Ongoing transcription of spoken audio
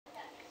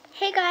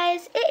Hey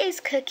guys, it is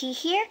Cookie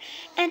here,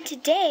 and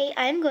today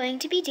I'm going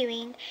to be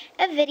doing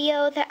a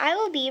video that I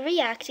will be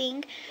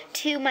reacting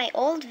to my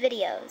old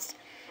videos.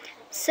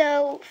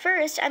 So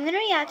first, I'm going to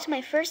react to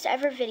my first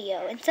ever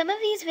video, and some of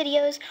these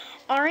videos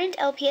aren't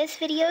LPS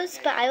videos,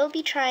 but I will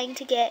be trying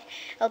to get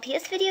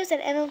LPS videos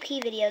and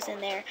MLP videos in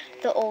there,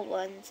 the old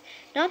ones.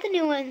 Not the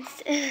new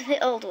ones, the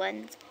old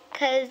ones,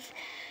 because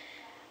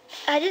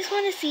I just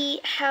want to see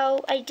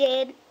how I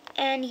did.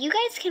 And you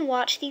guys can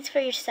watch these for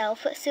yourself,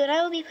 but soon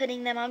I will be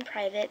putting them on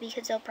private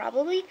because they'll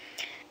probably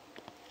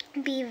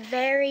be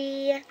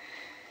very,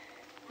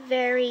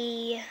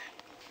 very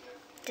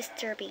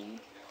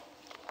disturbing.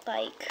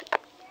 Like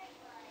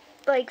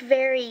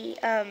very,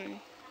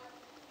 I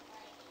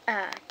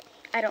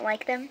don't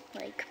like them.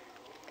 Like,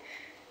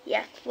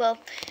 yeah, well,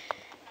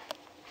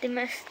 they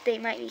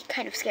might be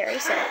kind of scary,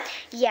 so,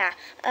 yeah.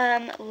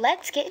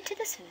 Let's get into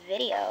this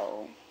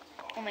video.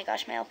 Oh my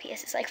gosh, my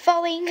LPS is like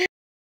falling.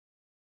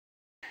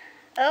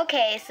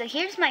 Okay, so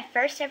here's my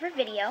first ever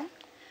video.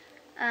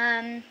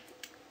 You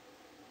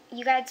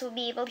guys will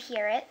be able to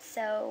hear it,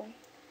 so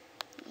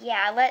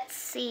yeah, let's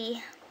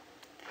see.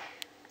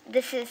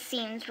 This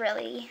seems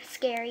really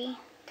scary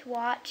to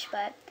watch,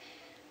 but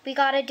we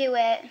gotta do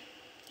it.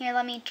 Here,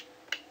 let me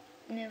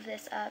move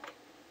this up.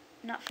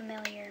 I'm not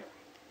familiar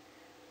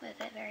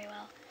with it very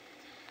well.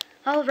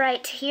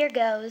 Alright, here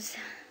goes.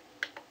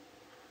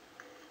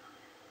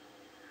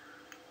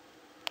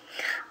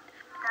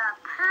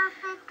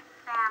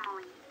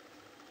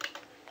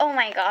 Oh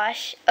my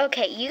gosh.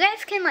 Okay, you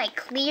guys can like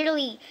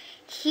clearly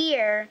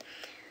hear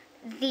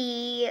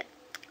the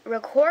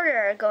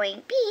recorder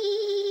going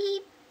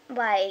beep.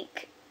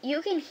 Like,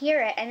 you can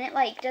hear it and it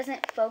like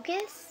doesn't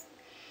focus.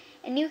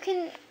 And you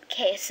can,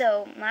 okay,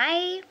 so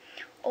my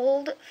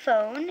old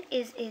phone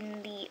is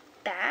in the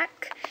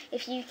back.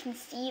 If you can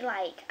see,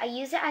 like, I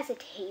use it as a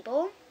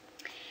table.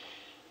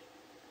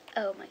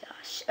 Oh my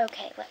gosh.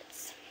 Okay,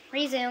 let's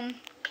resume.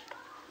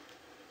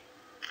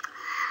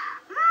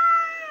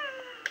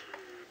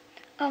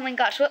 Oh my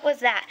gosh, what was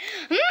that?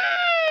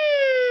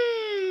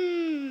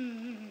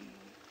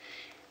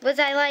 Was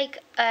I like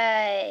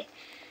a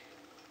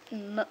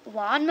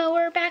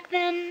lawnmower back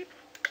then?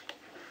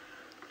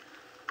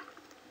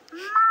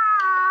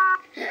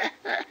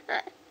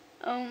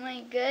 Oh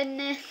my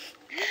goodness.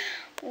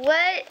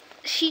 What?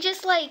 She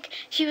was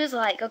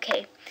like,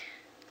 okay.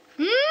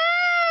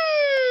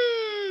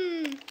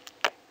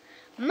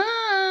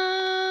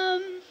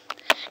 Mom!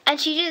 And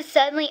she just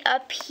suddenly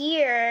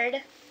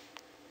appeared.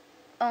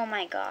 Oh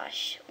my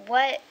gosh,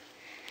 what?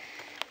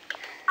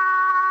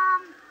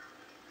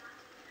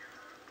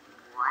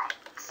 What?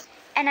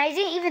 And I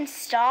didn't even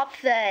stop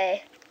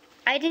I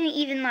didn't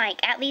even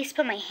like at least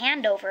put my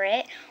hand over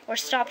it or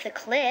stop the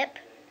clip.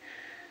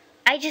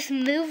 I just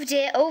moved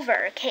it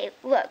over. Okay,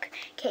 look.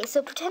 Okay,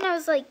 so pretend I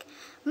was like,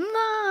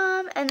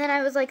 Mom, and then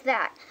I was like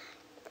that.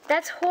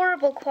 That's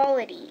horrible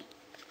quality.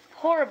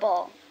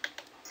 Horrible.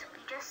 So we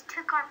just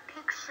took our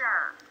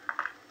picture.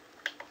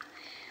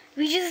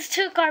 We just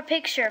took our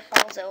picture,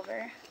 falls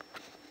over.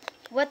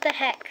 What the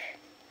heck?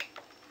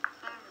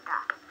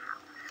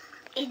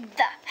 In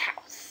the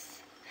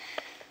house.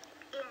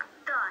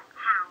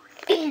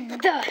 In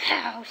the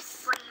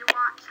house. What do you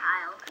want,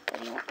 child? What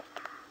do you want?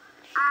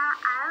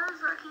 I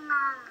was looking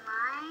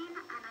online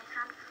and I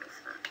found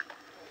Facebook.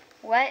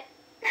 What?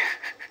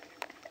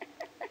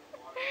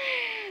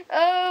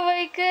 Oh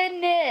my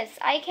goodness.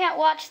 I can't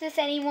watch this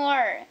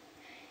anymore.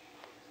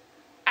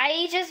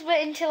 I just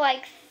went into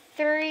like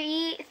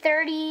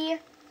 30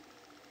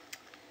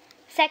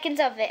 seconds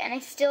of it and I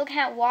still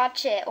can't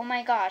watch it. Oh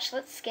my gosh,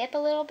 let's skip a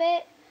little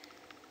bit.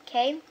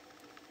 Okay,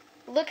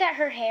 look at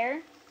her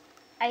hair.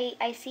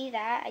 I see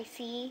that. I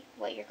see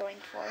what you're going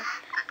for.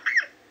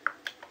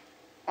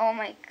 Oh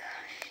my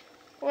gosh,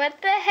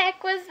 what the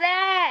heck was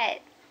that?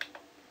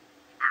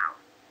 Ow,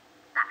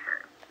 that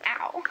hurt.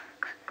 Ow.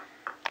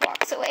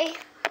 Walks away.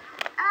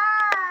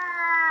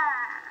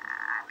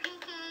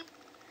 Pinky.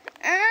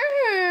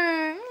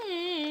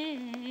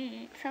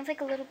 Sounds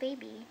like a little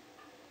baby.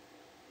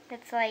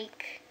 It's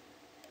like,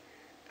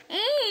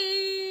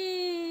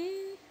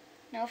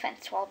 no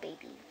offense to all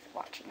babies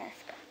watching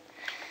this, but.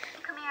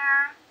 Come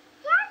here.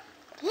 Yeah?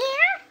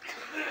 Yeah?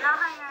 You know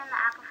how you're in the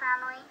apple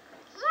family?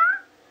 Yeah.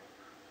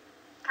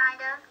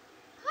 Kind of.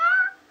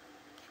 Yeah.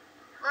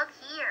 Look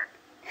here.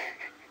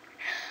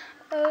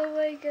 Oh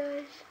my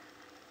gosh.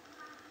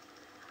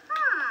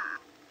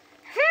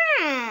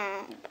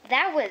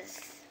 That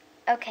was,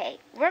 okay,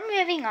 we're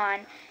moving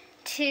on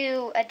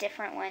to a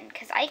different one,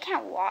 because I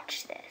can't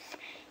watch this.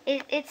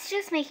 It's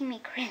just making me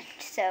cringe,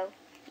 so,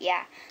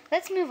 yeah.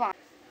 Let's move on.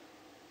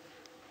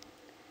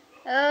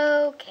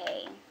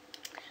 Okay.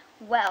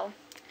 Well,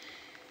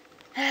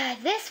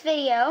 this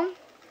video,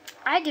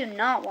 I do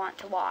not want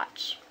to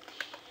watch.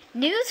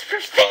 News for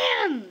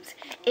fans!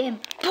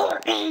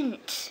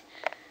 Important!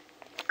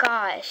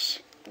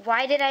 Gosh,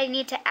 why did I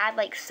need to add,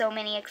 like, so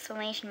many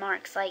exclamation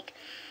marks? Like,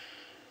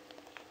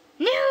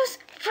 news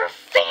for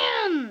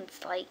fans!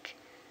 Like,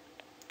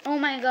 oh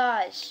my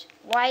gosh,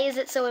 why is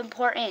it so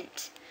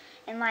important?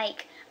 And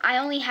like, I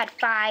only had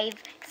 5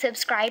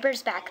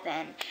 subscribers back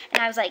then.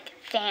 And I was like,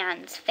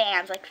 fans,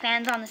 like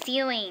fans on the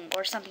ceiling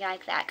or something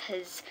like that.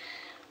 Because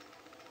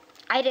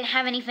I didn't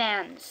have any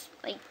fans.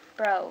 Like,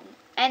 bro.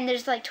 And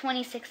there's like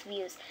 26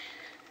 views.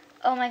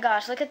 Oh my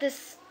gosh, look at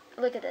this.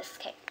 Look at this.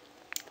 Okay.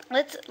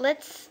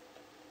 Let's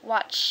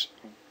watch.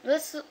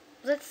 Let's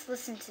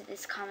listen to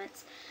these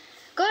comments.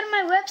 Go to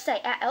my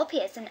website at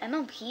LPS and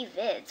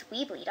MLPvids,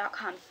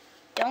 Weebly.com.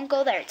 Don't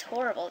go there. It's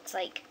horrible. It's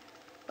like,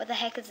 what the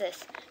heck is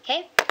this?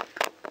 Okay?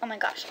 Oh my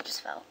gosh, I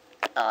just fell.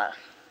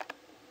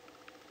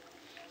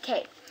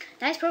 Okay.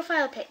 Nice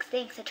profile pics.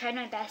 Thanks. I tried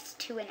my best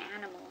to an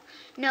animal.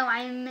 No,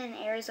 I'm an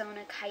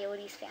Arizona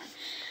Coyotes fan.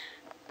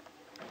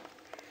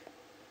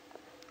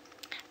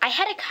 I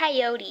had a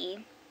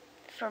coyote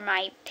for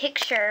my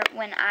picture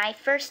when I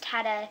first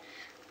had a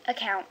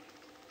account.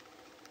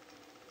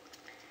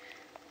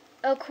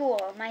 Oh,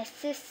 cool. My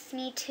sis,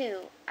 me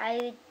too.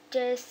 I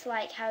just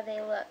like how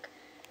they look.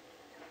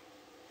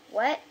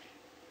 What?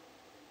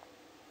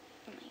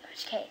 Oh my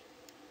gosh, okay.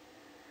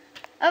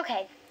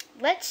 Okay,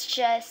 let's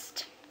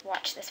just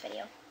watch this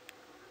video.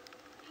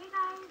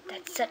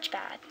 That's such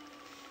bad.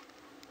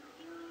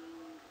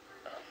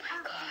 Oh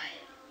my god.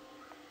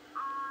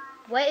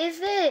 What is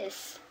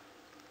this?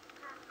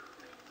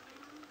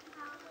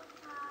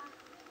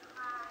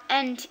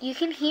 And you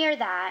can hear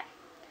that.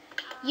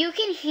 You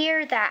can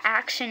hear that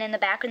action in the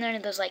background there,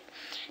 and there's like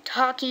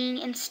talking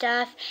and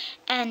stuff,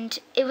 and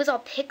it was all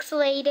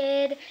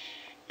pixelated,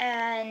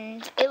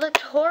 and it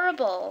looked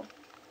horrible.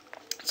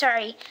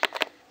 Sorry,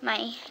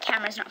 my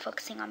camera's not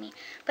focusing on me,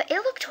 but it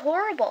looked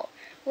horrible.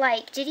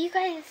 Like, did you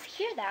guys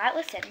hear that?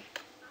 Listen.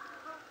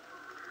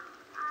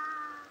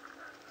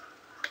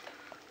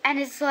 And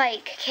it's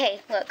like,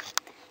 okay, look.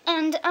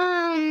 And,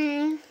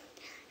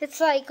 it's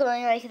like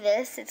going like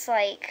this. It's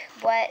like,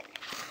 what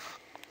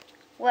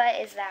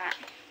is that?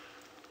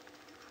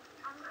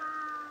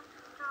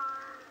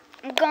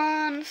 I'm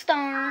gonna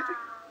start.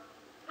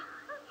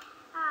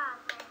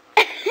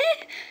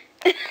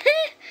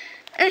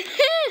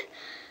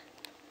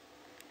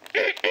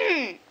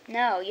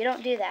 No, you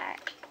don't do that.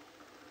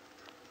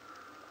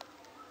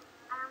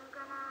 I'm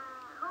gonna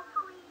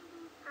hopefully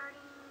be starting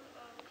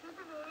a Truth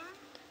or Dare.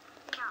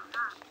 No,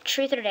 not.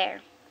 Truth or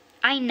Dare.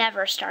 I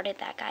never started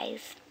that,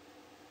 guys.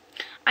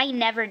 I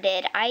never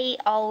did. I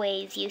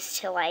always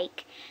used to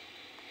like...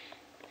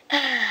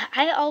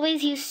 I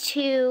always used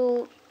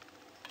to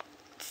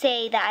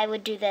say that I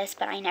would do this,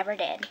 but I never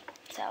did.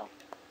 So.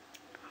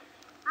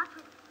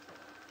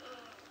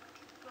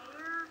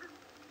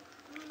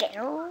 Dare?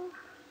 So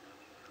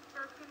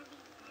it's gonna be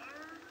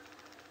Dare.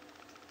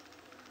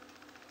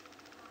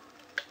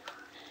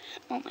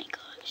 Oh my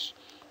gosh.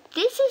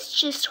 This is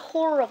just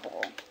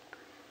horrible.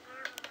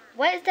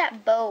 What is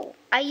that bow?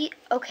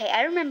 Okay,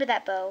 I remember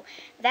that bow.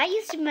 That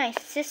used to be my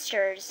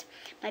sister's,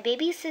 my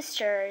baby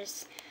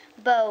sister's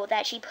bow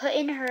that she put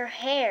in her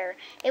hair.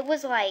 It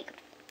was like,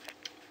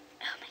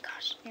 oh my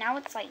gosh, now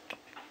it's like,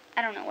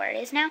 I don't know where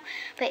it is now,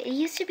 but it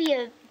used to be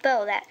a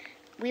bow that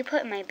we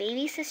put in my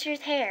baby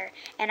sister's hair,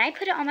 and I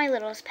put it on my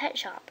littlest pet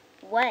shop.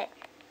 What?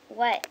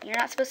 What? You're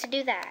not supposed to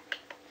do that.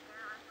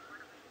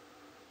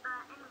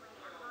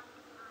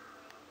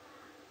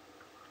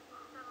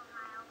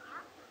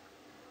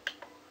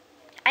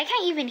 I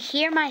can't even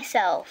hear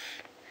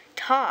myself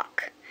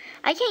talk.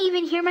 I can't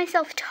even hear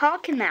myself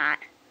talk in that.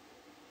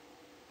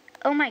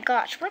 Oh my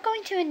gosh, we're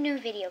going to a new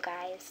video,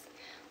 guys.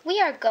 We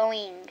are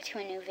going to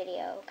a new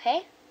video,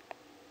 okay?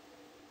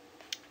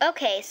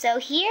 Okay, so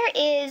here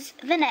is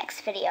the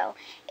next video.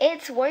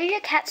 It's Warrior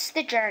Cats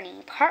The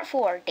Journey, Part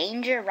 4,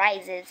 Danger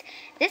Rises.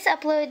 This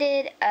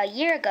uploaded a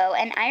year ago,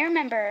 and I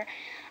remember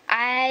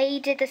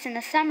I did this in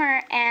the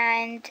summer,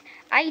 and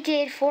I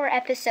did 4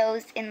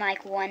 episodes in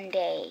like one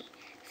day.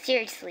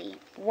 Seriously,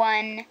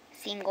 one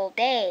single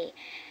day.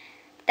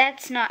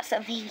 That's not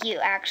something you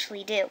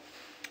actually do.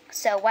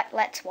 So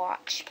let's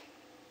watch.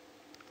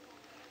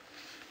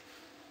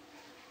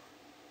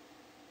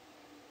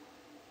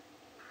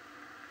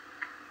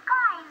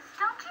 Guys,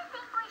 don't you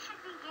think we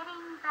should be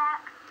getting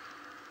back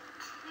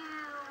to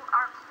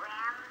our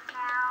clams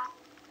now?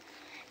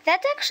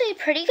 That's actually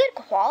pretty good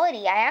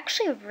quality. I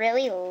actually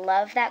really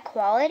love that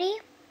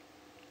quality.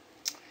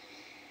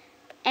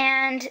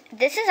 And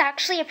this is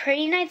actually a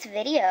pretty nice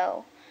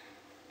video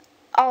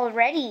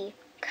already,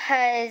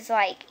 because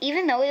like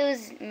even though it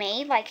was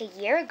made like a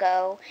year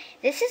ago,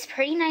 this is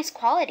pretty nice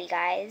quality,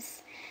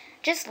 guys.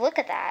 Just look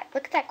at that.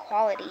 Look at that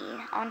quality,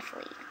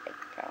 honestly. Like,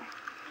 bro.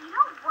 You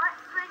know what,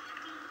 Switch?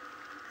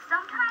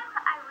 Sometimes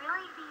I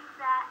really think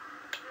that...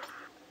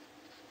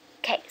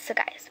 Okay, so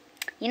guys,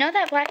 you know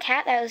that black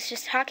cat that was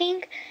just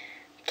talking?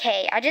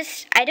 Okay, I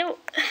don't,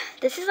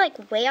 this is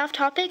like way off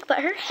topic, but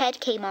her head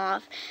came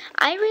off.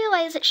 I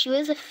realized that she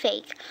was a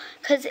fake,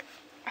 because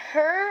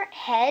her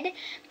head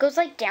goes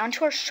like down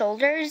to her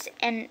shoulders,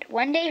 and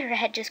one day her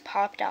head just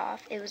popped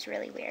off. It was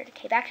really weird.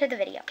 Okay, back to the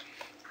video.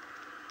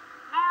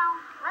 Now,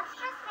 let's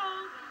just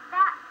say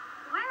that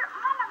we're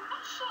on a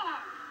mission.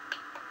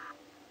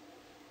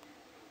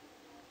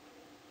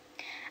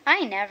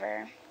 I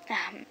never,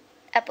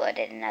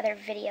 uploaded another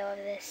video of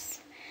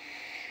this.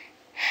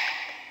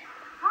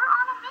 We're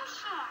on a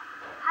mission.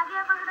 Have you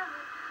ever heard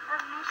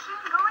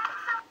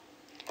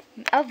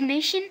of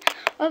mission?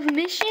 Of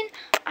mission?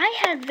 I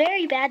had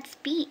very bad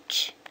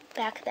speech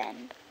back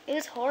then. It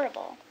was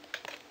horrible.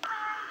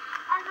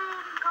 And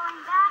then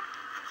going back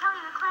to tell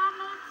you the clan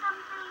made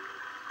something.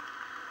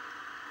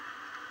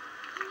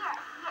 Yes.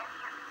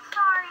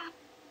 Sorry.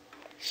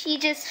 She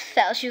just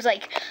fell. She was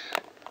like,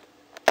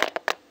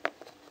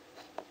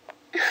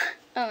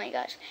 oh my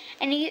gosh.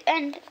 And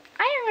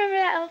I remember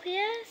that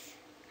LPS.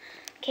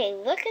 Okay,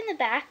 look in the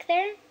back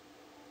there.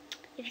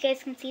 If you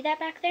guys can see that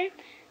back there.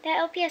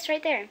 That LPS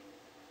right there.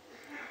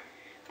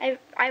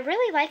 I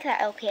really like that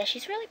LPS.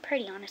 She's really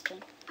pretty,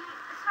 honestly.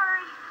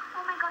 Sorry.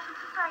 Oh my gosh, I'm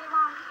so sorry,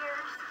 long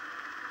ears.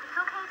 It's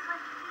okay,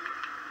 Swifty.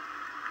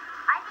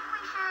 I think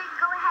we should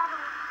go ahead a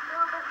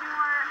little bit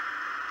more.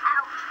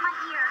 Ouch, my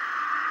ear.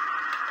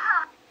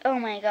 Oh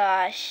my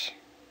gosh.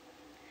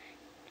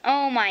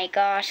 Oh my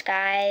gosh,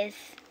 guys.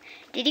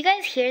 Did you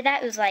guys hear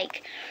that? It was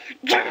like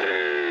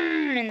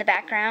in the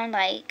background.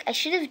 Like, I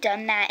should have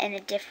done that in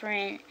a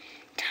different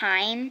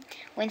time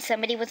when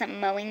somebody wasn't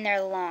mowing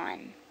their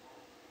lawn.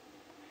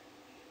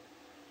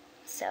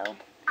 So,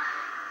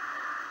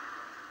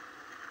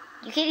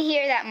 you can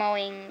hear that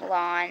mowing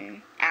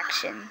lawn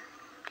action.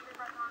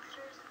 Like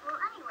monsters. Well,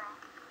 anyway,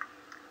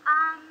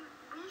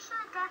 we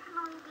should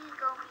definitely be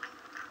going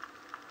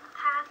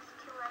past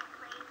to a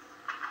place.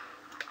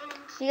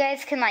 And You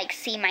guys can like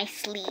see my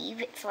sleeve.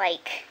 It's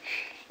like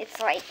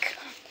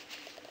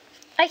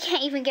I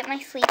can't even get my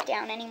sleeve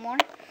down anymore.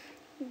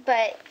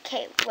 But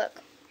okay,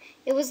 look.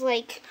 It was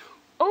like,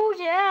 oh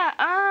yeah,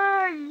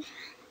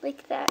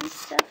 like that and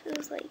stuff. It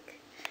was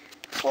like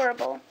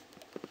horrible.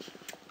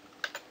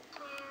 to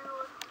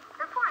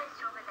the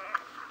forest over there,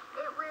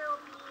 it will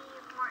be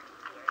more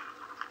easier.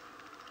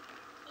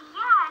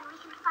 Yeah, and we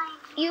can find.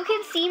 You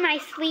can see my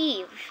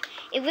sleeve.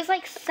 It was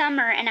like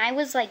summer and I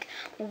was like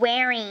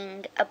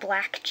wearing a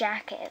black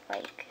jacket.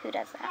 Like, who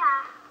does that?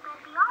 Yeah,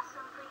 that'd be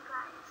awesome for you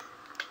guys.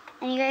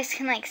 And you guys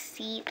can like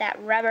see that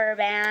rubber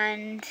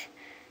band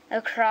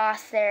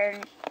across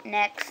their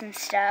necks and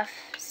stuff.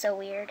 So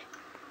weird.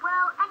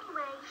 Well,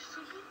 anyway,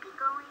 should we be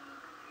going?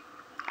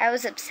 I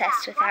was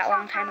obsessed with that a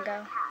long time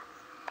ago.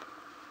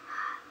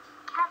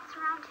 Cats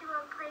around to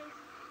a place,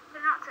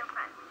 they're not so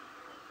friendly.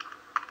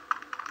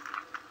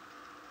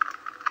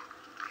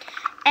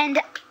 And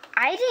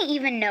I didn't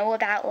even know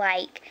about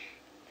like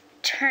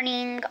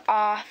turning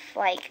off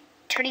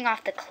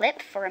the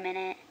clip for a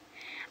minute.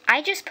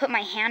 I just put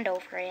my hand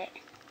over it.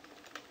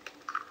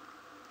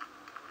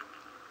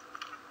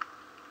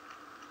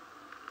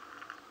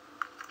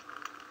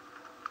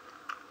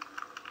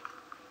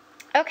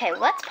 Okay,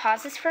 let's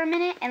pause this for a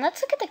minute and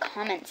let's look at the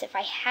comments if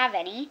I have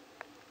any.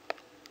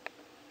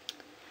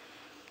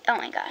 Oh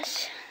my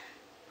gosh.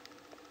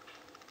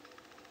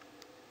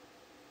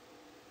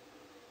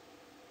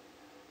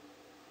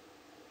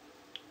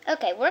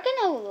 Okay, we're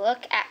gonna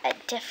look at a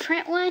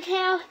different one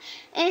now.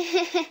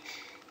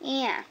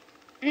 Yeah.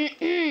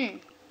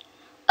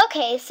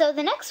 Okay, so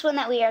the next one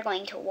that we are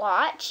going to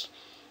watch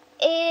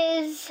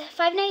is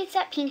Five Nights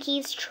at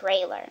Pinky's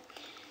trailer.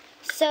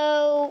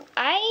 So,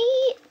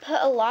 I put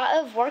a lot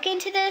of work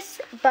into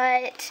this,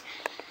 but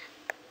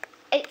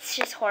it's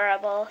just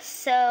horrible.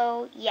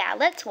 So, yeah,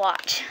 let's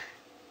watch.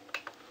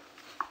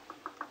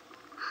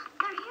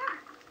 They're here.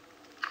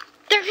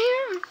 They're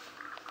here!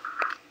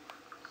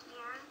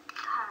 Here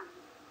come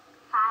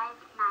Five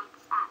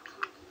Nights at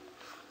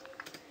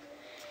Pinky's.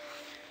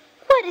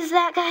 What is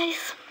that,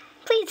 guys?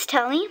 Please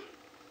tell me.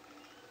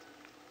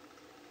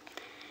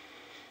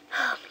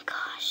 Oh my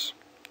gosh.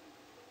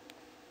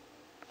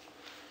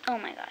 Oh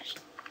my gosh.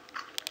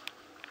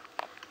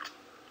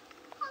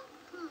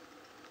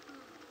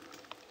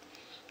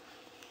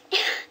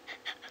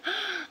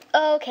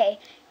 Okay,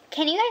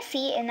 can you guys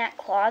see in that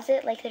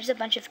closet, like there's a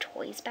bunch of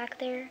toys back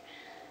there?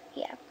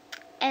 Yeah.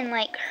 And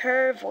like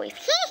her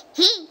voice.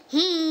 Come on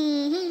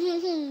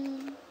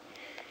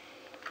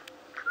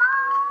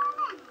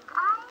in,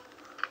 guys.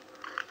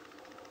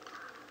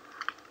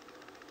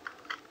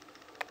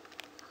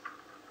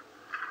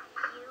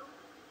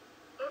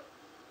 It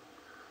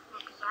will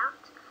be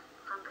out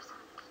from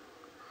percent.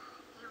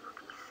 You will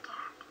be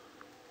scared.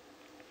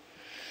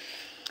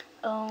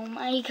 Oh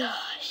my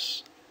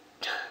gosh.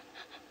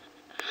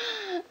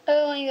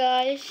 Oh my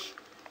gosh.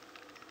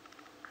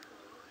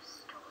 True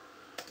story.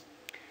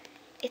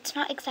 It's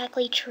not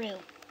exactly true.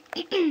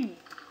 It's about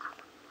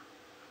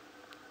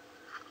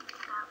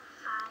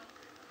 5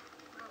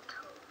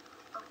 little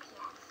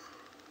OPS.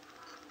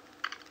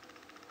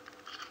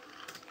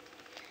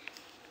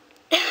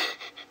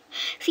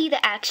 See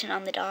the action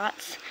on the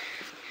dots?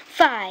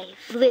 5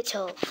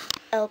 little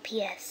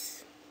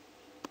LPS.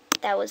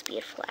 That was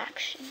beautiful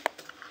action.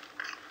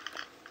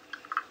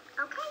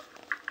 Okay,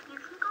 you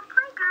can go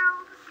play,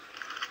 girls.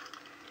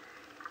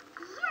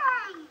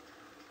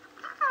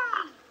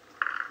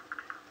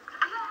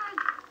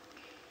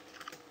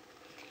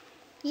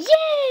 Yay!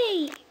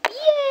 Yay!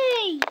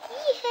 Yay!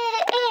 Yay!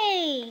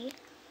 Yay!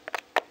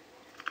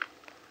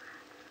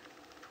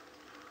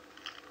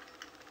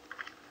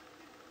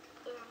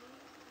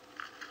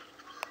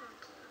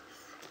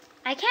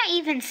 I can't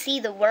even see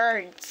the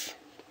words.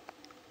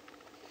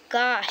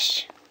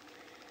 Gosh.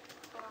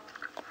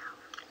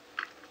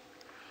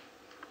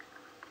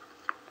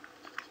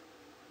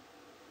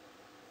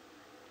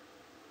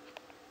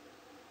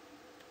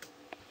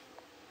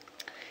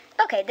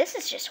 Okay, this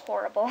is just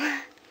horrible.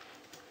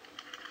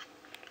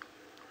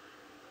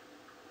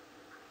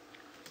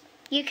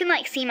 You can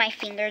like see my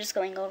fingers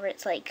going over.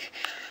 It's like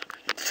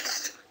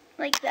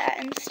that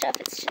and stuff.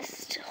 It's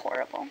just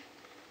horrible.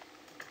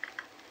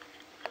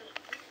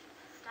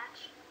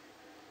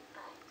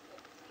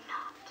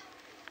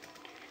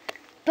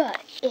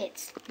 But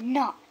it's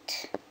not.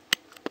 Is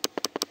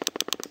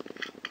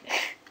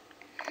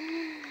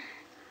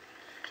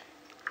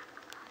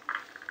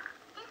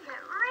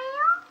it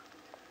real?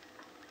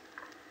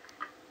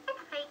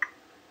 It's fake.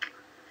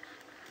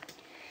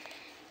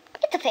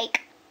 It's a fake.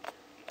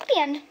 The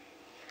end.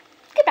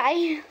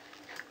 Goodbye.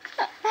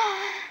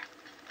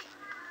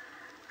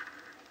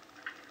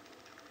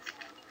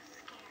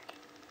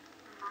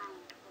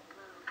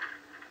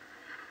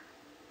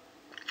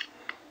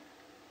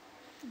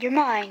 Your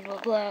mind will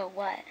blow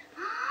what?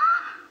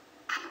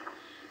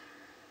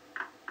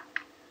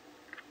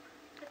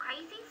 The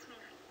craziest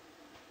movie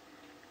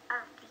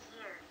of the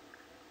year.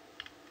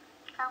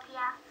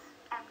 LPS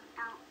and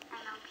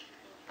MLG.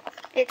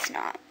 It's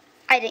not.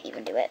 I didn't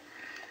even do it.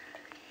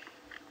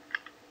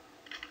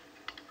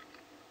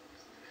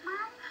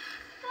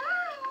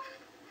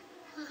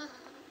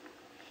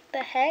 The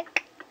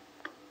heck?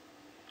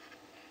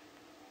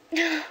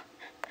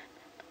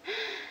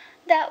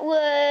 That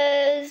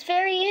was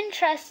very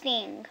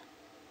interesting.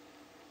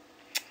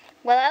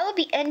 Well, I will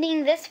be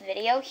ending this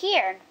video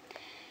here.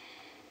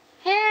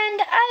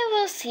 And I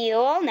will see you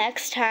all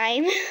next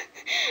time.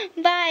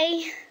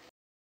 Bye.